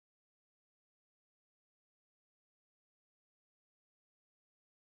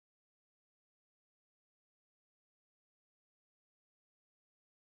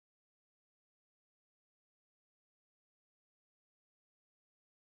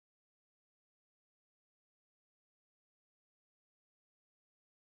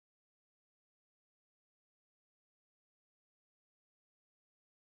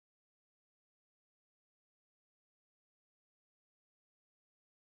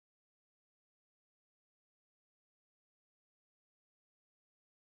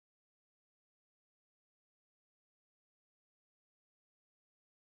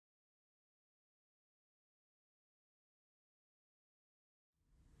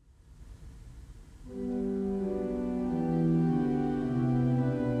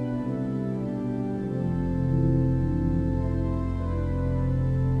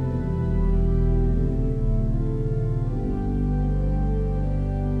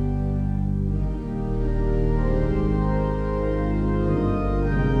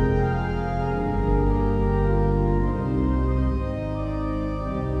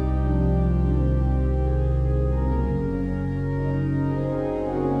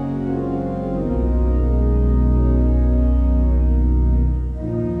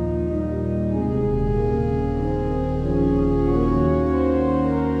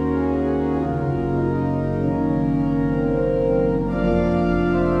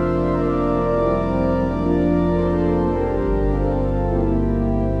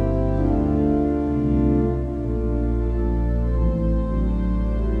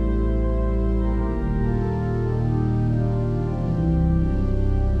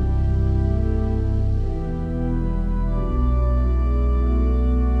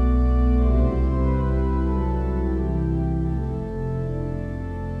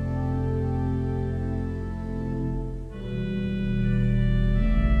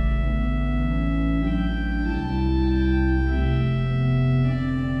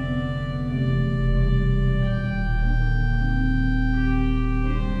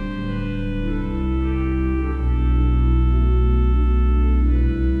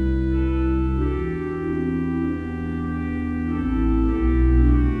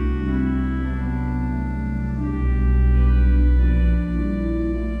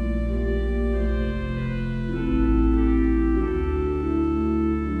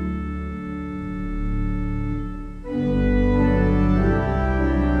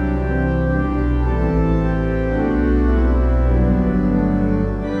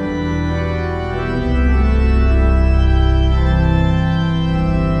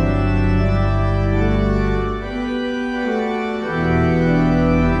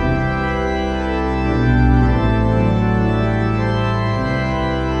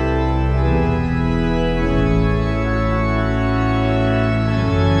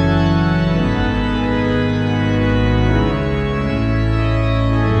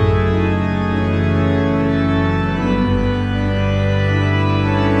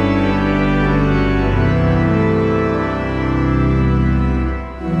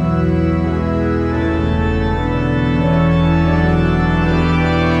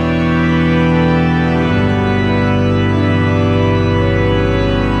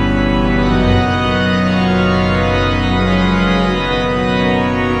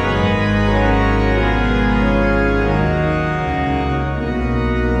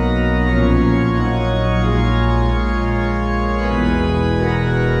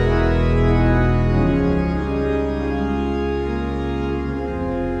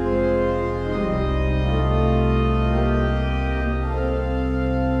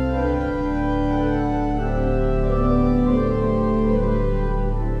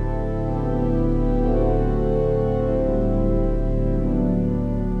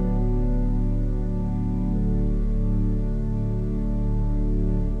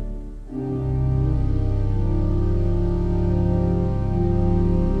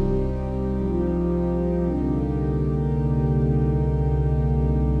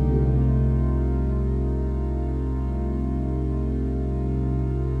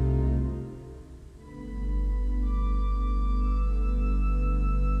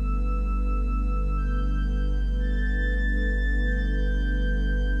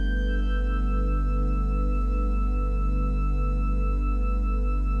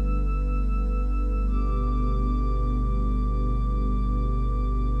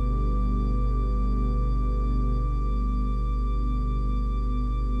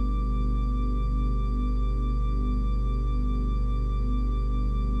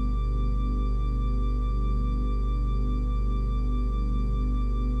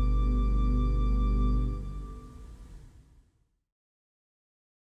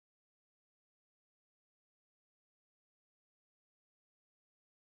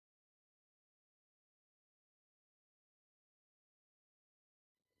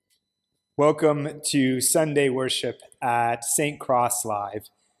Welcome to Sunday worship at St. Cross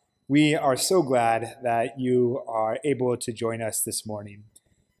Live. We are so glad that you are able to join us this morning.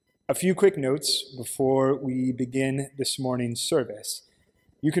 A few quick notes before we begin this morning's service.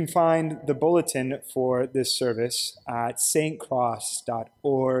 You can find the bulletin for this service at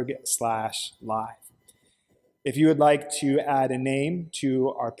stcross.org/live. If you would like to add a name to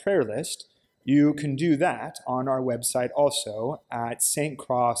our prayer list, you can do that on our website also at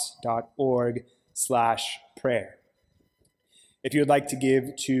stcross.org/prayer. If you would like to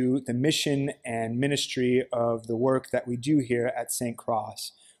give to the mission and ministry of the work that we do here at St.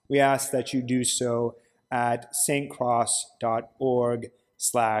 Cross, we ask that you do so at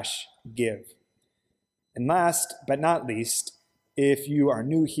stcross.org/give. And last but not least, if you are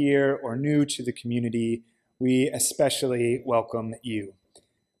new here or new to the community, we especially welcome you.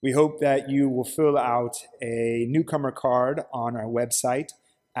 We hope that you will fill out a newcomer card on our website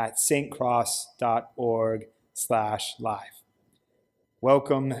at stcross.org/live.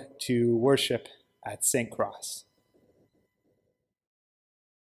 Welcome to worship at St. Cross.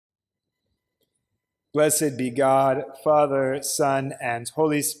 Blessed be God, Father, Son, and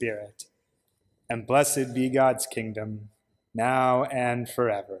Holy Spirit, and blessed be God's kingdom, now and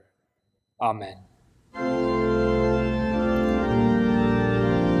forever. Amen.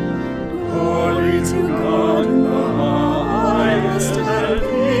 Glory to God in the highest, and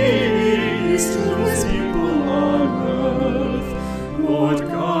peace to his people on earth. Lord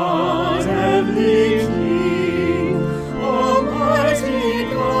God, heavenly King, almighty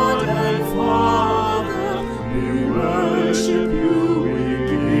God and Father, we worship you, we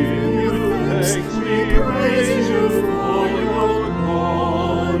give you thanks, we praise you for your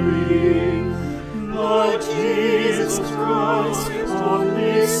glory. Lord Jesus Christ,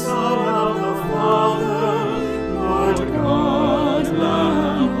 only Son of the Father, Lord God,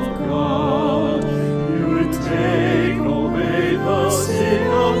 Lamb of God, you would take away the sin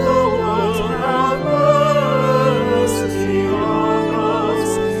of the world, have mercy on us.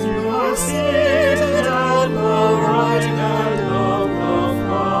 You are seated at the right hand of the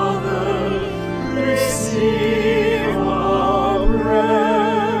Father. Receive our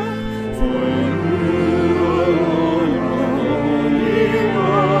prayer, for you alone are holy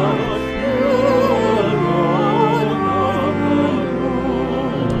one. You alone are the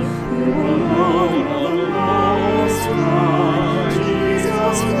Lord. You alone are the Most High.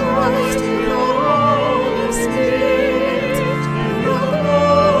 Jesus Christ, in the Holy Spirit, in the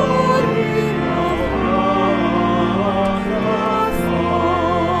glory of God the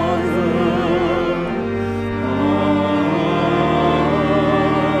Father.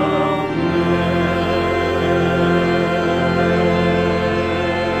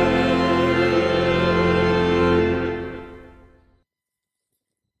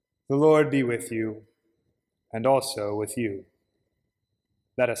 The Lord be with you, and also with you.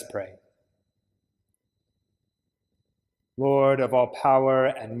 Let us pray. Lord of all power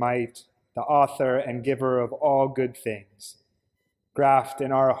and might, the author and giver of all good things, graft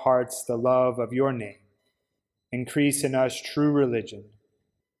in our hearts the love of your name. Increase in us true religion.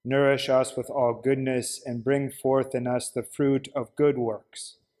 Nourish us with all goodness and bring forth in us the fruit of good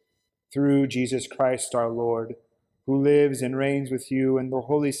works. Through Jesus Christ our Lord, who lives and reigns with you in the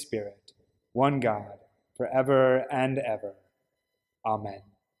Holy Spirit, one God, forever and ever. Amen.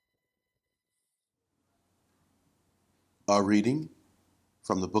 Our reading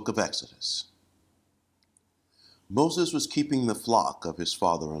from the book of Exodus. Moses was keeping the flock of his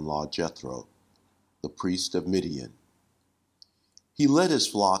father-in-law Jethro, the priest of Midian. He led his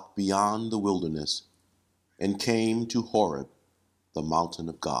flock beyond the wilderness and came to Horeb, the mountain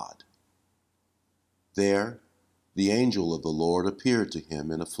of God. There, the angel of the Lord appeared to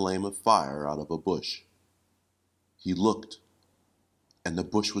him in a flame of fire out of a bush. He looked, and the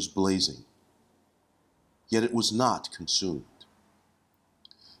bush was blazing, yet it was not consumed.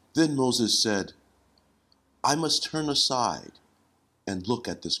 Then Moses said, I must turn aside and look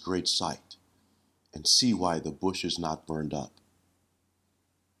at this great sight, and see why the bush is not burned up.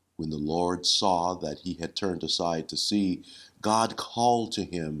 When the Lord saw that he had turned aside to see, God called to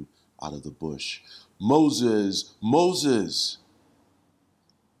him out of the bush, Moses, Moses!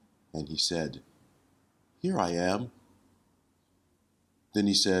 And he said, Here I am. Then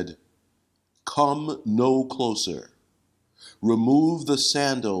he said, Come no closer. Remove the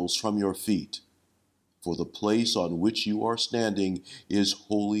sandals from your feet, for the place on which you are standing is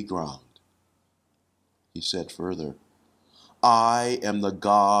holy ground. He said further, I am the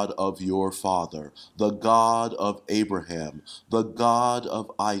God of your father, the God of Abraham, the God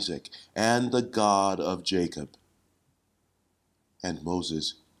of Isaac, and the God of Jacob. And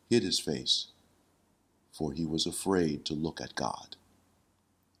Moses hid his face, for he was afraid to look at God.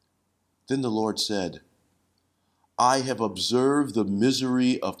 Then the Lord said, I have observed the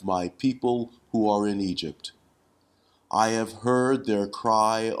misery of my people who are in Egypt. I have heard their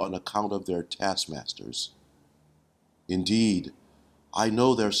cry on account of their taskmasters. Indeed, I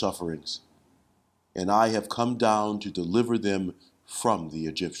know their sufferings, and I have come down to deliver them from the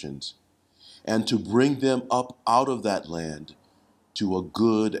Egyptians, and to bring them up out of that land to a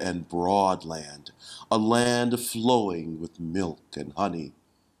good and broad land, a land flowing with milk and honey,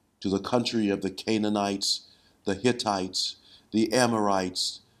 to the country of the Canaanites, the Hittites, the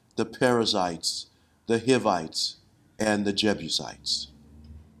Amorites, the Perizzites, the Hivites, and the Jebusites.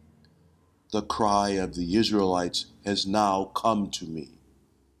 The cry of the Israelites has now come to me.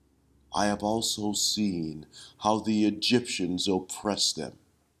 I have also seen how the Egyptians oppress them.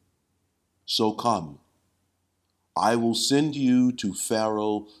 So come, I will send you to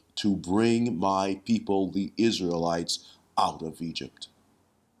Pharaoh to bring my people, the Israelites, out of Egypt.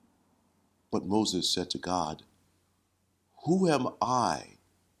 But Moses said to God, Who am I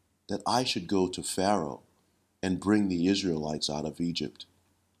that I should go to Pharaoh and bring the Israelites out of Egypt?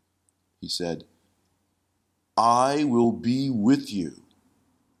 He said, I will be with you,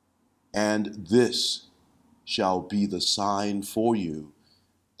 and this shall be the sign for you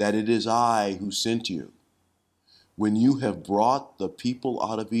that it is I who sent you. When you have brought the people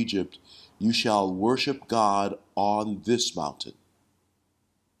out of Egypt, you shall worship God on this mountain.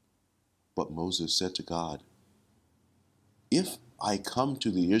 But Moses said to God, If I come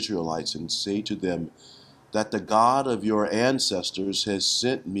to the Israelites and say to them that the God of your ancestors has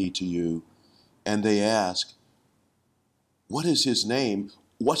sent me to you, and they ask, What is his name?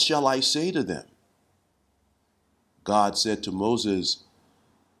 What shall I say to them? God said to Moses,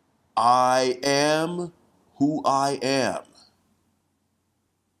 I am who I am.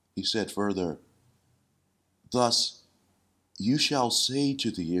 He said further, Thus you shall say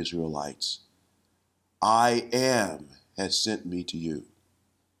to the Israelites, I am has sent me to you.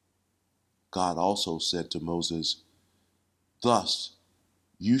 God also said to Moses, Thus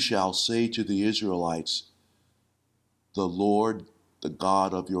you shall say to the Israelites, The Lord, the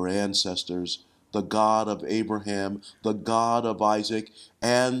God of your ancestors, the God of Abraham, the God of Isaac,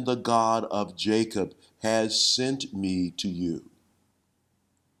 and the God of Jacob has sent me to you.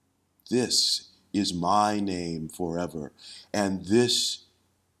 This is my name forever, and this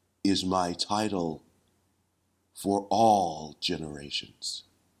is my title for all generations.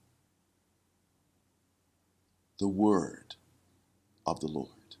 The word of the Lord.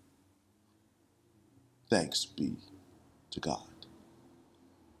 Thanks be to God.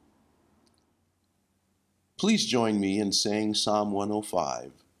 Please join me in saying Psalm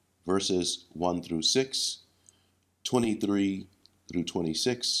 105, verses 1 through 6, 23 through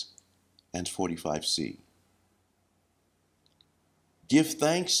 26, and 45c. Give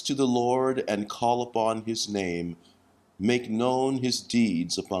thanks to the Lord and call upon his name. Make known his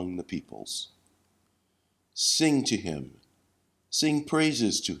deeds among the peoples. Sing to him, sing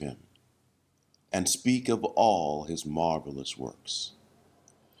praises to him, and speak of all his marvelous works.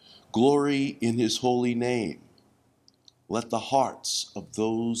 Glory in his holy name. Let the hearts of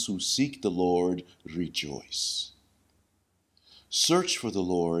those who seek the Lord rejoice. Search for the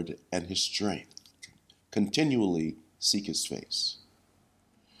Lord and his strength. Continually seek his face.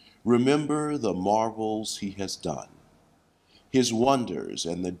 Remember the marvels he has done, his wonders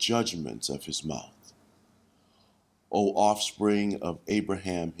and the judgments of his mouth. O offspring of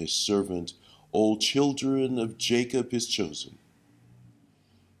Abraham his servant, O children of Jacob his chosen.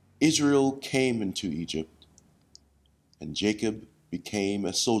 Israel came into Egypt, and Jacob became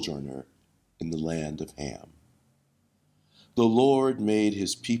a sojourner in the land of Ham. The Lord made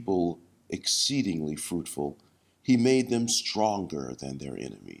his people exceedingly fruitful. He made them stronger than their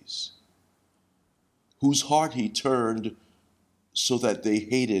enemies, whose heart he turned so that they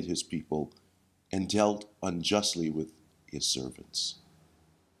hated his people and dealt unjustly with his servants.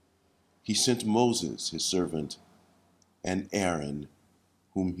 He sent Moses, his servant, and Aaron,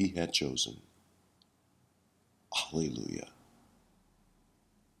 whom he had chosen. Hallelujah.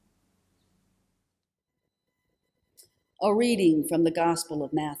 A reading from the Gospel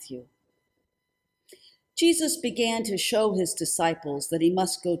of Matthew. Jesus began to show his disciples that he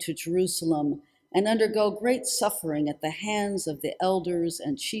must go to Jerusalem and undergo great suffering at the hands of the elders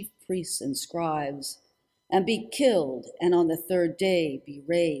and chief priests and scribes, and be killed, and on the third day be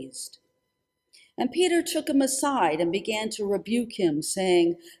raised. And Peter took him aside and began to rebuke him,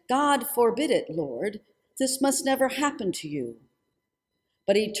 saying, God forbid it, Lord, this must never happen to you.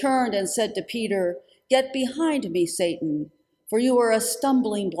 But he turned and said to Peter, Get behind me, Satan, For you are a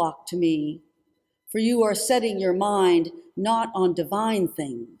stumbling block to me, for you are setting your mind not on divine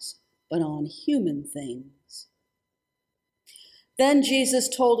things, but on human things. Then Jesus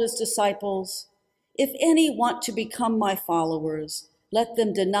told his disciples, if any want to become my followers, let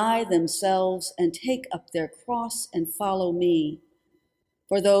them deny themselves and take up their cross and follow me.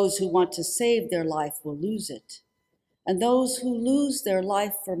 For those who want to save their life will lose it, and those who lose their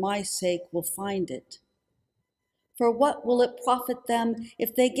life for my sake will find it. For what will it profit them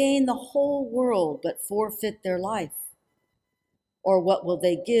if they gain the whole world but forfeit their life? Or what will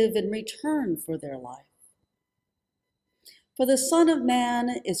they give in return for their life? For the Son of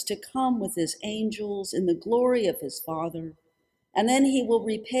Man is to come with his angels in the glory of his Father, and then he will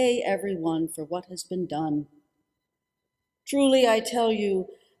repay everyone for what has been done. Truly, I tell you,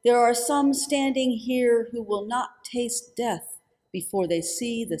 there are some standing here who will not taste death before they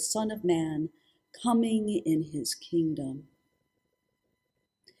see the Son of Man coming in his kingdom.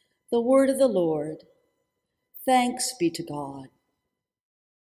 The word of the Lord. Thanks be to God.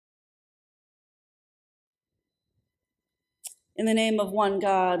 In the name of one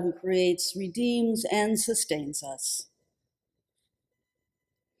God who creates, redeems, and sustains us.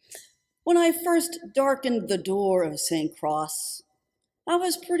 When I first darkened the door of St. Cross, I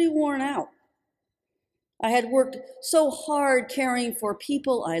was pretty worn out. I had worked so hard caring for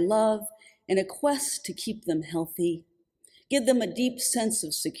people I love in a quest to keep them healthy, give them a deep sense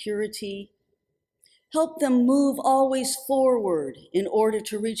of security, help them move always forward in order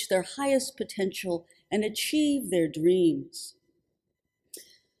to reach their highest potential and achieve their dreams.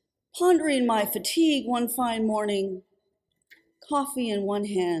 Pondering my fatigue one fine morning, coffee in one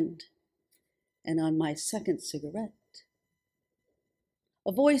hand, and on my second cigarette,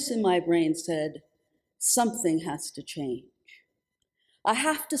 a voice in my brain said, something has to change. I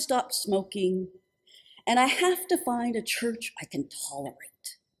have to stop smoking, and I have to find a church I can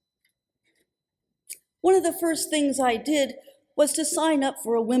tolerate. One of the first things I did was to sign up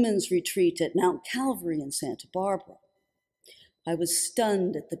for a women's retreat at Mount Calvary in Santa Barbara. I was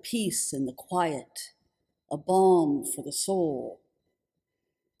stunned at the peace and the quiet, a balm for the soul.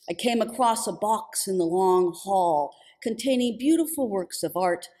 I came across a box in the long hall containing beautiful works of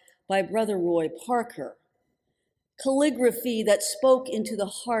art by Brother Roy Parker, calligraphy that spoke into the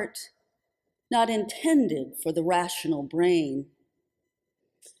heart, not intended for the rational brain.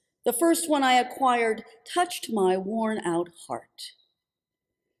 The first one I acquired touched my worn-out heart.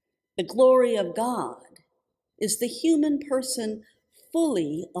 The glory of God is the human person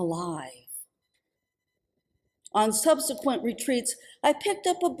fully alive. On subsequent retreats, I picked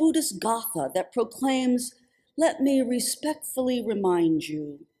up a Buddhist gatha that proclaims, let me respectfully remind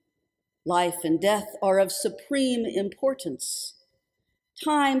you, life and death are of supreme importance.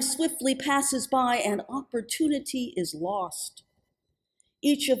 Time swiftly passes by and opportunity is lost.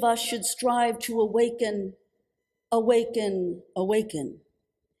 Each of us should strive to awaken, awaken, awaken.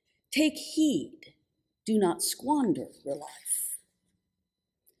 Take heed, do not squander your life.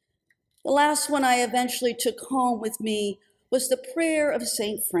 The last one I eventually took home with me was the prayer of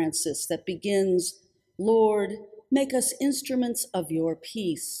St. Francis that begins, Lord, make us instruments of your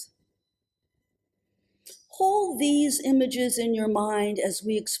peace. Hold these images in your mind as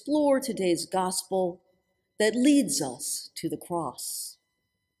we explore today's gospel that leads us to the cross.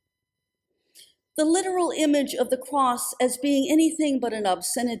 The literal image of the cross as being anything but an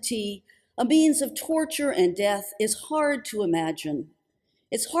obscenity, a means of torture and death, is hard to imagine.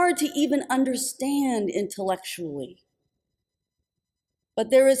 It's hard to even understand intellectually. But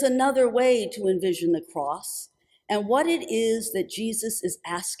there is another way to envision the cross and what it is that Jesus is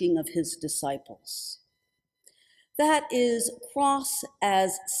asking of his disciples. That is cross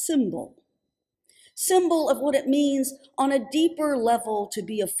as symbol of what it means on a deeper level to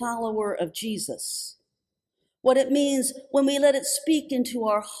be a follower of Jesus, what it means when we let it speak into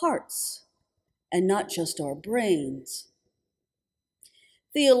our hearts and not just our brains.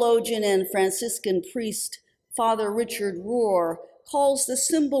 Theologian and Franciscan priest Father Richard Rohr calls the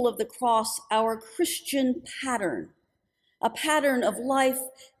symbol of the cross our Christian pattern, a pattern of life,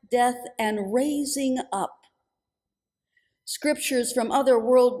 death, and raising up. Scriptures from other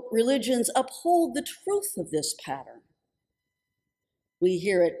world religions uphold the truth of this pattern. We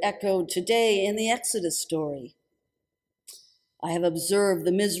hear it echoed today in the Exodus story. I have observed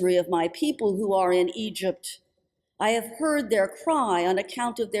the misery of my people who are in Egypt. I have heard their cry on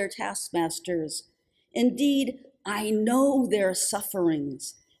account of their taskmasters. Indeed, I know their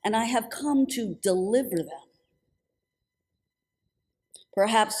sufferings, and I have come to deliver them.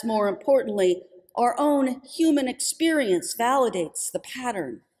 Perhaps more importantly, our own human experience validates the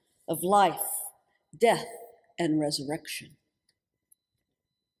pattern of life, death, and resurrection.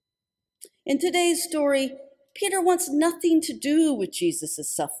 In today's story, Peter wants nothing to do with Jesus'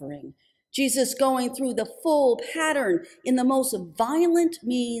 suffering, Jesus going through the full pattern in the most violent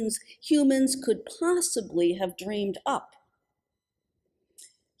means humans could possibly have dreamed up.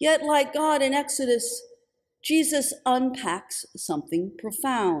 Yet, like God in Exodus, Jesus unpacks something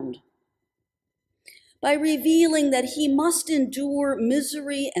profound. By revealing that he must endure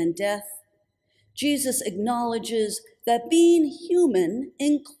misery and death, Jesus acknowledges that being human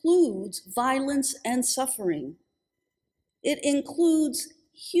includes violence and suffering. It includes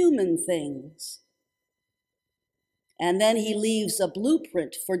human things. And then he leaves a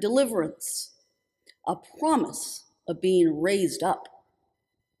blueprint for deliverance, a promise of being raised up.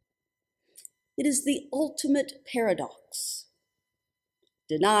 It is the ultimate paradox.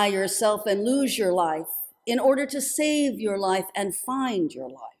 Deny yourself and lose your life in order to save your life and find your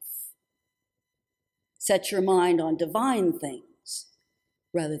life. Set your mind on divine things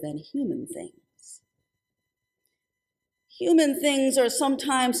rather than human things. Human things are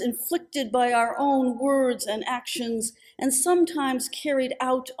sometimes inflicted by our own words and actions, and sometimes carried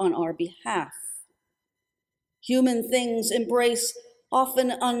out on our behalf. Human things embrace, often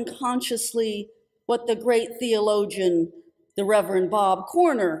unconsciously, what the great theologian, the Reverend Bob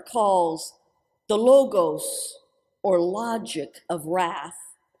Corner, calls the logos, or logic of wrath,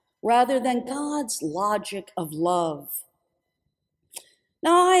 rather than God's logic of love.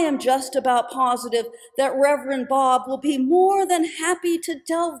 Now, I am just about positive that Reverend Bob will be more than happy to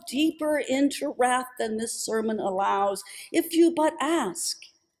delve deeper into wrath than this sermon allows, if you but ask.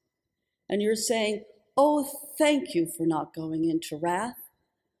 And you're saying, oh, thank you for not going into wrath.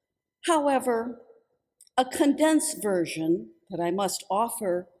 However, a condensed version that I must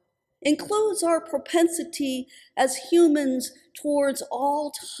offer includes our propensity as humans towards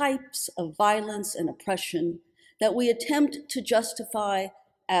all types of violence and oppression that we attempt to justify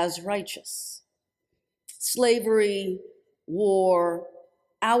as righteous. Slavery, war,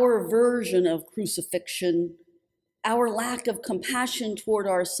 our version of crucifixion, our lack of compassion toward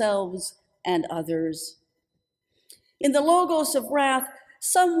ourselves and others. In the logos of wrath,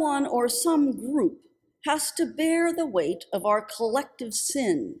 someone or some group has to bear the weight of our collective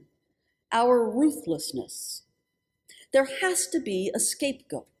sin, our ruthlessness. There has to be a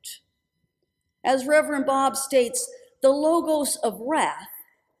scapegoat. As Reverend Bob states, the logos of wrath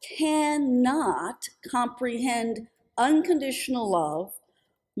cannot comprehend unconditional love,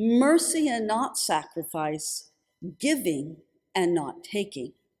 mercy and not sacrifice, giving and not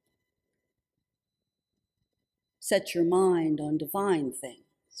taking. Set your mind on divine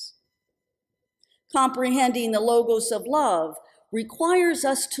things. Comprehending the logos of love requires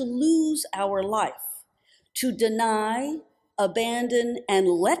us to lose our life, to deny, abandon, and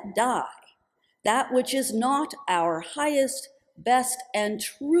let die that which is not our highest, best, and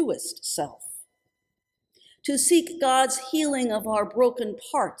truest self. To seek God's healing of our broken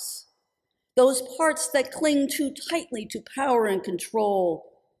parts, those parts that cling too tightly to power and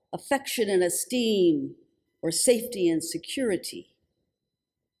control, affection and esteem, or safety and security.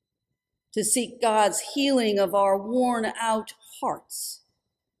 To seek God's healing of our worn-out hearts,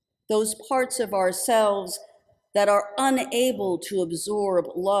 those parts of ourselves that are unable to absorb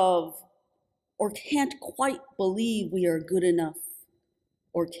love or can't quite believe we are good enough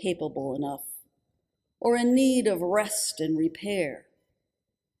or capable enough or in need of rest and repair.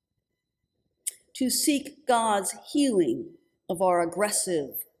 To seek God's healing of our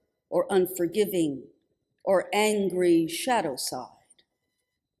aggressive or unforgiving or angry shadow side.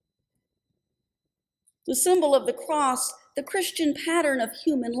 The symbol of the cross, the Christian pattern of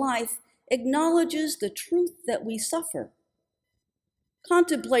human life, acknowledges the truth that we suffer.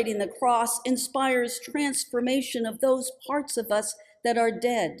 Contemplating the cross inspires transformation of those parts of us that are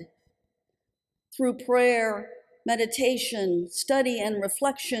dead. Through prayer, meditation, study, and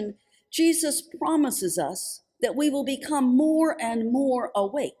reflection, Jesus promises us that we will become more and more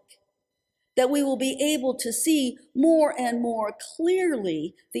awake, that we will be able to see more and more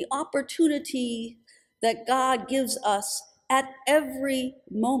clearly the opportunity that God gives us at every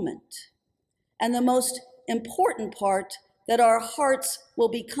moment. And the most important part, that our hearts will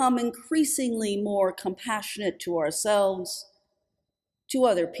become increasingly more compassionate to ourselves, to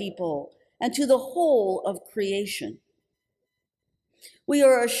other people, and to the whole of creation. We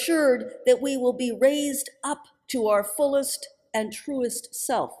are assured that we will be raised up to our fullest and truest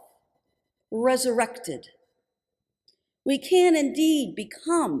self, resurrected. We can indeed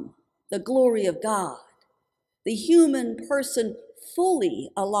become the glory of God, the human person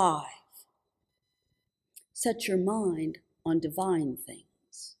fully alive. Set your mind on divine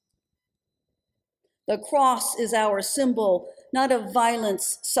things. The cross is our symbol not of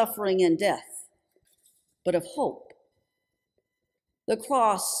violence, suffering, and death, but of hope. The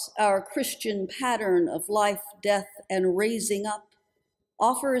cross, our Christian pattern of life, death, and raising up,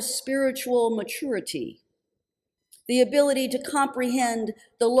 offers spiritual maturity, the ability to comprehend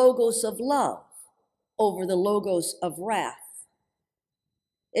the logos of love over the logos of wrath.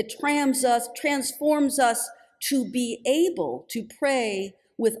 It transforms us to be able to pray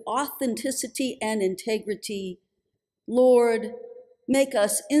with authenticity and integrity, Lord, make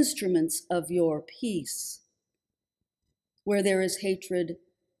us instruments of your peace. Where there is hatred,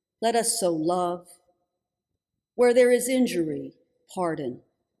 let us sow love. Where there is injury, pardon.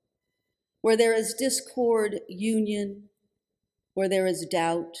 Where there is discord, union. Where there is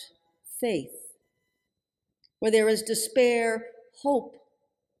doubt, faith. Where there is despair, hope.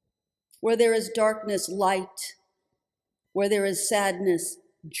 Where there is darkness, light. Where there is sadness,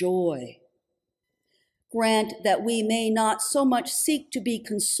 joy. Grant that we may not so much seek to be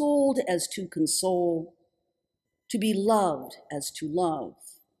consoled as to console, to be loved as to love.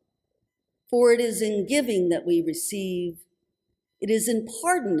 For it is in giving that we receive, it is in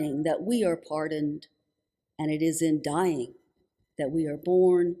pardoning that we are pardoned, and it is in dying that we are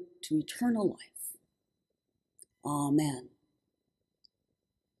born to eternal life. Amen.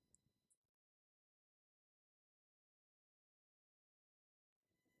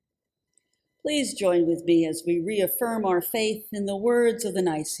 Please join with me as we reaffirm our faith in the words of the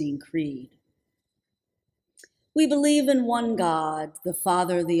Nicene Creed. We believe in one God, the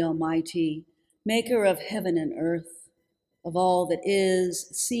Father, the Almighty, maker of heaven and earth, of all that is,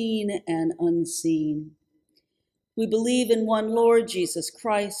 seen and unseen. We believe in one Lord Jesus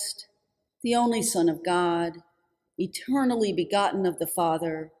Christ, the only Son of God, eternally begotten of the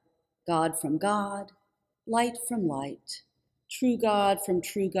Father, God from God, light from light, true God from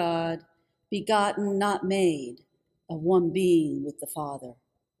true God, begotten, not made, of one being with the Father.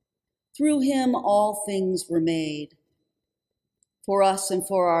 Through him all things were made. For us and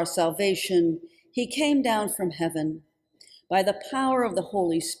for our salvation, he came down from heaven. By the power of the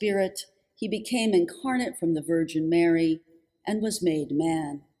Holy Spirit, he became incarnate from the Virgin Mary and was made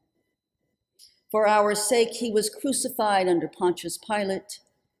man. For our sake, he was crucified under Pontius Pilate.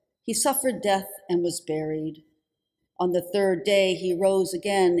 He suffered death and was buried. On the third day, he rose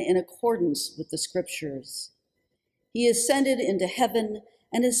again in accordance with the Scriptures. He ascended into heaven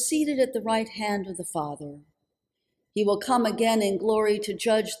and is seated at the right hand of the Father. He will come again in glory to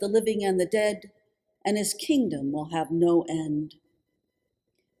judge the living and the dead, and his kingdom will have no end.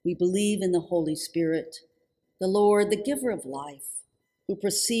 We believe in the Holy Spirit, the Lord, the giver of life, who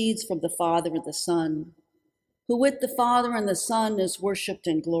proceeds from the Father and the Son, who with the Father and the Son is worshiped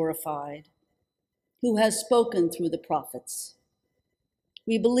and glorified, who has spoken through the prophets.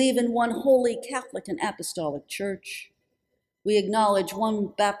 We believe in one holy Catholic and Apostolic Church. We acknowledge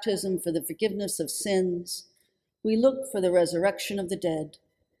one baptism for the forgiveness of sins. We look for the resurrection of the dead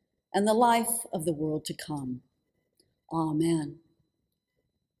and the life of the world to come. Amen.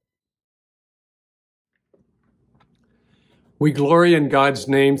 We glory in God's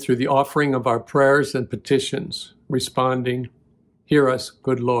name through the offering of our prayers and petitions, responding, "Hear us,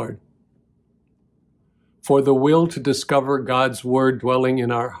 good Lord." For the will to discover God's word dwelling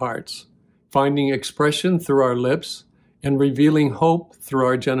in our hearts, finding expression through our lips, and revealing hope through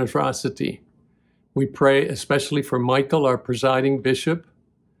our generosity. We pray especially for Michael, our presiding bishop,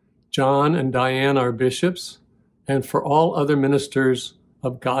 John and Diane, our bishops, and for all other ministers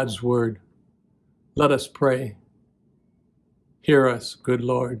of God's word. Let us pray. Hear us, good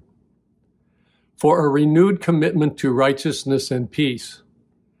Lord. For a renewed commitment to righteousness and peace,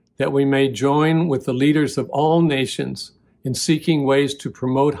 that we may join with the leaders of all nations in seeking ways to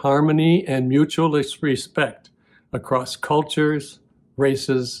promote harmony and mutual respect across cultures,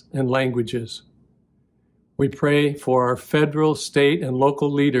 races, and languages. We pray for our federal, state, and local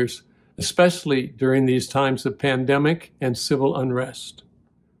leaders, especially during these times of pandemic and civil unrest.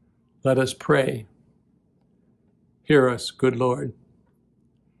 Let us pray. Hear us, good Lord.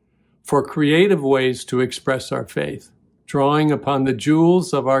 For creative ways to express our faith, drawing upon the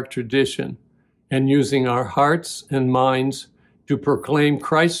jewels of our tradition and using our hearts and minds to proclaim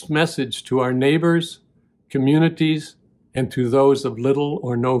Christ's message to our neighbors, communities, and to those of little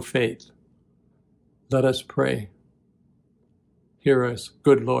or no faith. Let us pray. Hear us,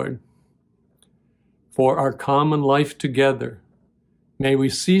 good Lord. For our common life together, may we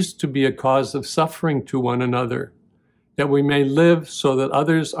cease to be a cause of suffering to one another, that we may live so that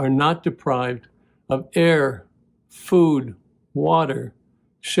others are not deprived of air, food, water,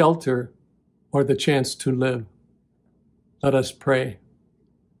 shelter, or the chance to live. Let us pray.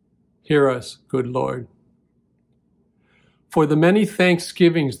 Hear us, good Lord. for the many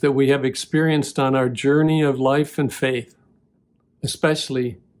thanksgivings that we have experienced on our journey of life and faith,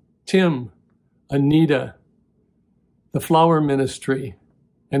 especially Tim, Anita, the Flower Ministry,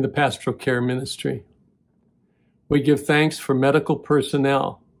 and the Pastoral Care Ministry. We give thanks for medical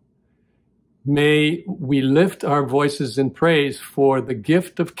personnel. May we lift our voices in praise for the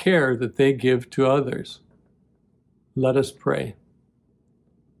gift of care that they give to others. Let us pray.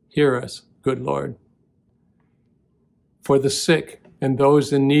 Hear us, good Lord. For the sick and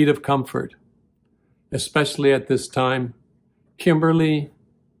those in need of comfort, especially at this time, Kimberly,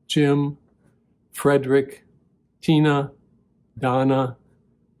 Jim, Frederick, Tina, Donna,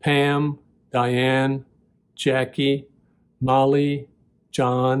 Pam, Diane, Jackie, Molly,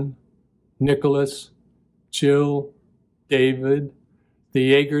 John, Nicholas, Jill, David,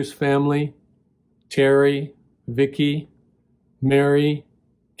 the Yeagers family, Terry, Vicky, Mary,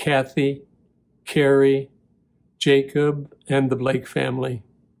 Kathy, Carrie, Jacob, and the Blake family.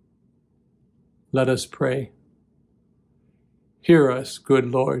 Let us pray. Hear us, good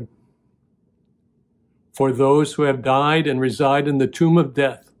Lord. For those who have died and reside in the tomb of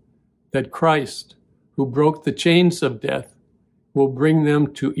death, that Christ, who broke the chains of death, will bring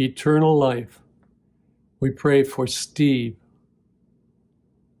them to eternal life. We pray for Steve.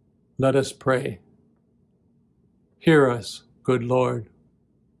 Let us pray. Hear us, good Lord.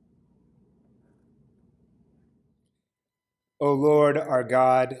 O Lord, our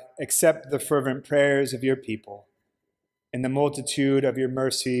God, accept the fervent prayers of your people. In the multitude of your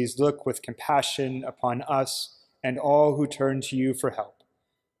mercies, look with compassion upon us and all who turn to you for help.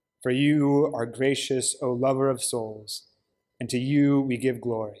 For you are gracious, O lover of souls, and to you we give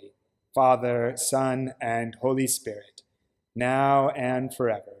glory, Father, Son, and Holy Spirit, now and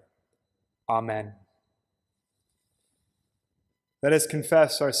forever. Amen. Let us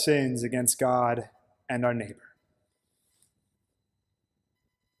confess our sins against God and our neighbor.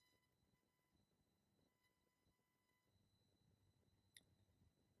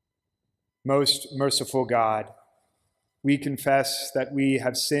 Most merciful God, we confess that we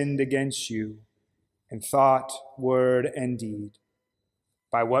have sinned against you in thought, word, and deed,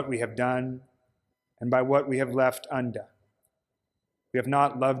 by what we have done and by what we have left undone. We have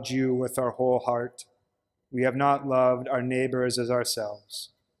not loved you with our whole heart. We have not loved our neighbors as ourselves.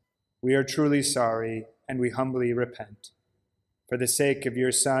 We are truly sorry, and we humbly repent. For the sake of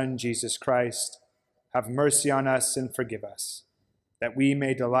your Son, Jesus Christ, have mercy on us and forgive us, that we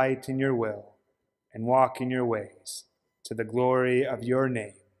may delight in your will and walk in your ways, to the glory of your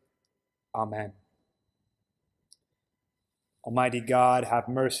name. Amen. Almighty God, have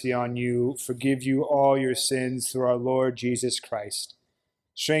mercy on you, forgive you all your sins through our Lord Jesus Christ,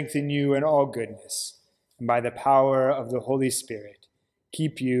 strengthen you in all goodness, and by the power of the Holy Spirit,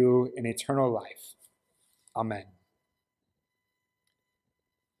 keep you in eternal life. Amen.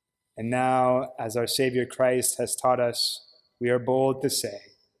 And now, as our Savior Christ has taught us, we are bold to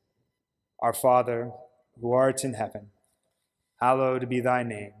say, Our Father, who art in heaven, hallowed be thy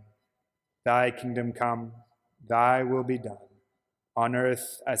name. Thy kingdom come, thy will be done, on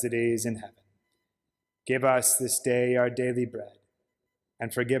earth as it is in heaven. Give us this day our daily bread,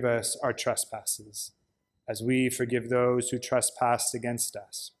 and forgive us our trespasses, as we forgive those who trespass against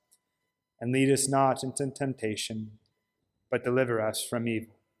us. And lead us not into temptation, but deliver us from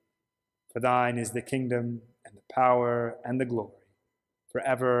evil. For thine is the kingdom, and the power, and the glory,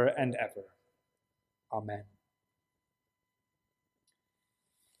 forever and ever. Amen.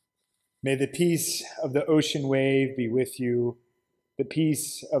 May the peace of the ocean wave be with you, the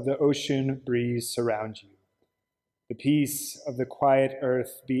peace of the ocean breeze surround you, the peace of the quiet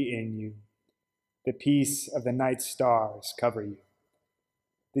earth be in you, the peace of the night stars cover you,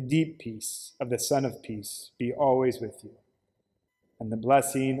 the deep peace of the Son of Peace be always with you, and the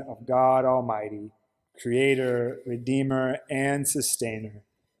blessing of God Almighty, Creator, Redeemer, and Sustainer,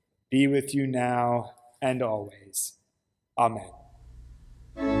 be with you now and always. Amen.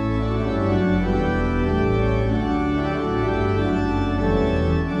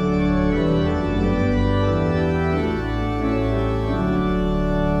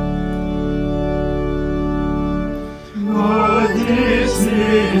 Lord,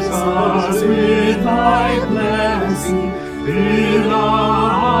 dismiss us with thy blessing, fill our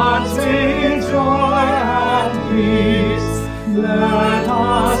hearts with joy and peace. Let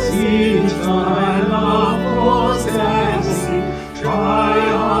us each thy love possessing,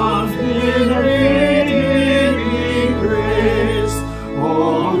 triumph in redeeming grace.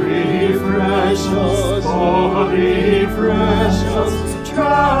 Oh, refresh us,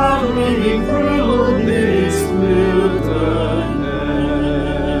 traveling through this wilderness.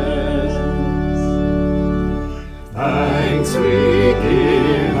 Thanks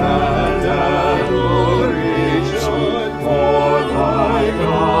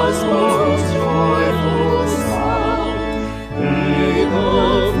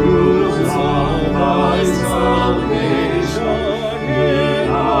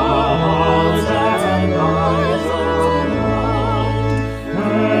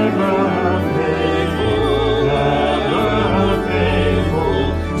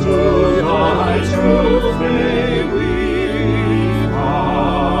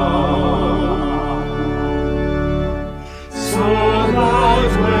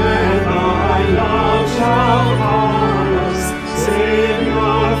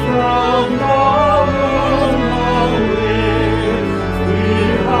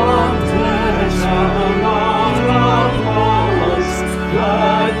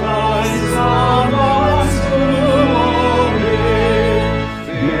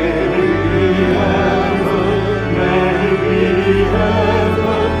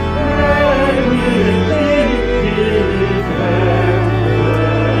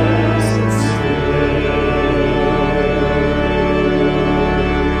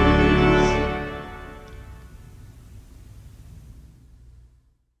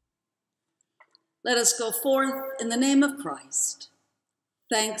us go forth in the name of Christ.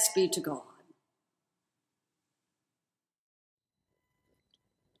 Thanks be to God.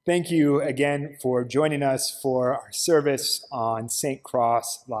 Thank you again for joining us for our service on St.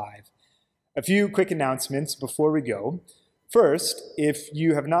 Cross Live. A few quick announcements before we go. First, if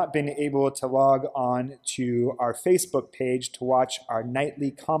you have not been able to log on to our Facebook page to watch our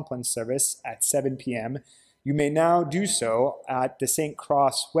nightly Compline service at 7 p.m., you may now do so at the St.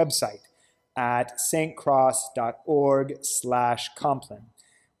 Cross website at stcross.org/Compline.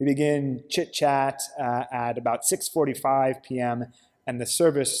 We begin chit-chat at about 6:45 p.m., and the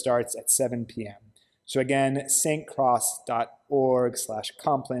service starts at 7 p.m. So again,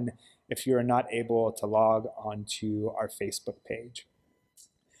 stcross.org/Compline if you are not able to log onto our Facebook page.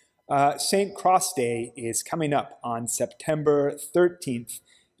 St. Cross Day is coming up on September 13th.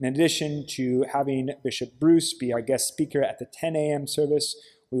 In addition to having Bishop Bruce be our guest speaker at the 10 a.m. service,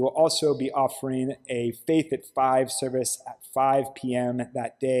 we will also be offering a Faith at 5 service at 5 p.m.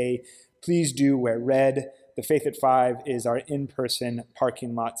 that day. Please do wear red. The Faith at 5 is our in-person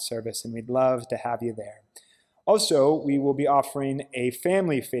parking lot service, and we'd love to have you there. Also, we will be offering a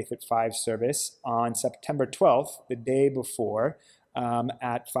family Faith at 5 service on September 12th, the day before,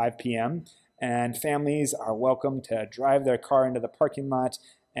 at 5 p.m. And families are welcome to drive their car into the parking lot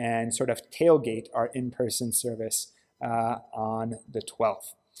and sort of tailgate our in-person service on the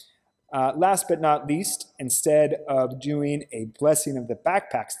 12th. Last but not least, instead of doing a blessing of the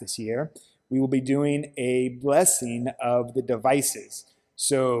backpacks this year, we will be doing a blessing of the devices.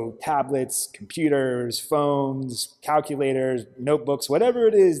 So tablets, computers, phones, calculators, notebooks, whatever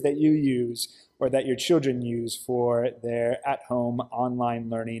it is that you use or that your children use for their at-home online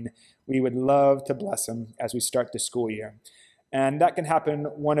learning, we would love to bless them as we start the school year. And that can happen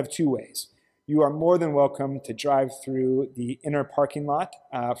one of two ways. You are more than welcome to drive through the inner parking lot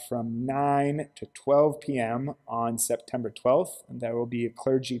from 9 to 12 p.m. on September 12th. And there will be a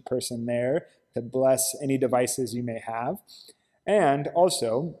clergy person there to bless any devices you may have. And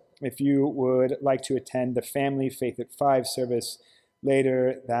also, if you would like to attend the Family Faith at 5 service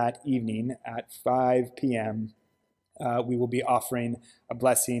later that evening at 5 p.m., we will be offering a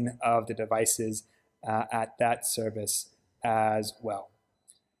blessing of the devices at that service as well.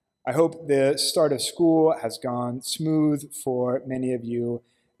 I hope the start of school has gone smooth for many of you,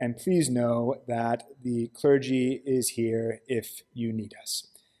 and please know that the clergy is here if you need us.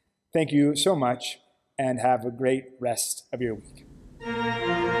 Thank you so much, and have a great rest of your week.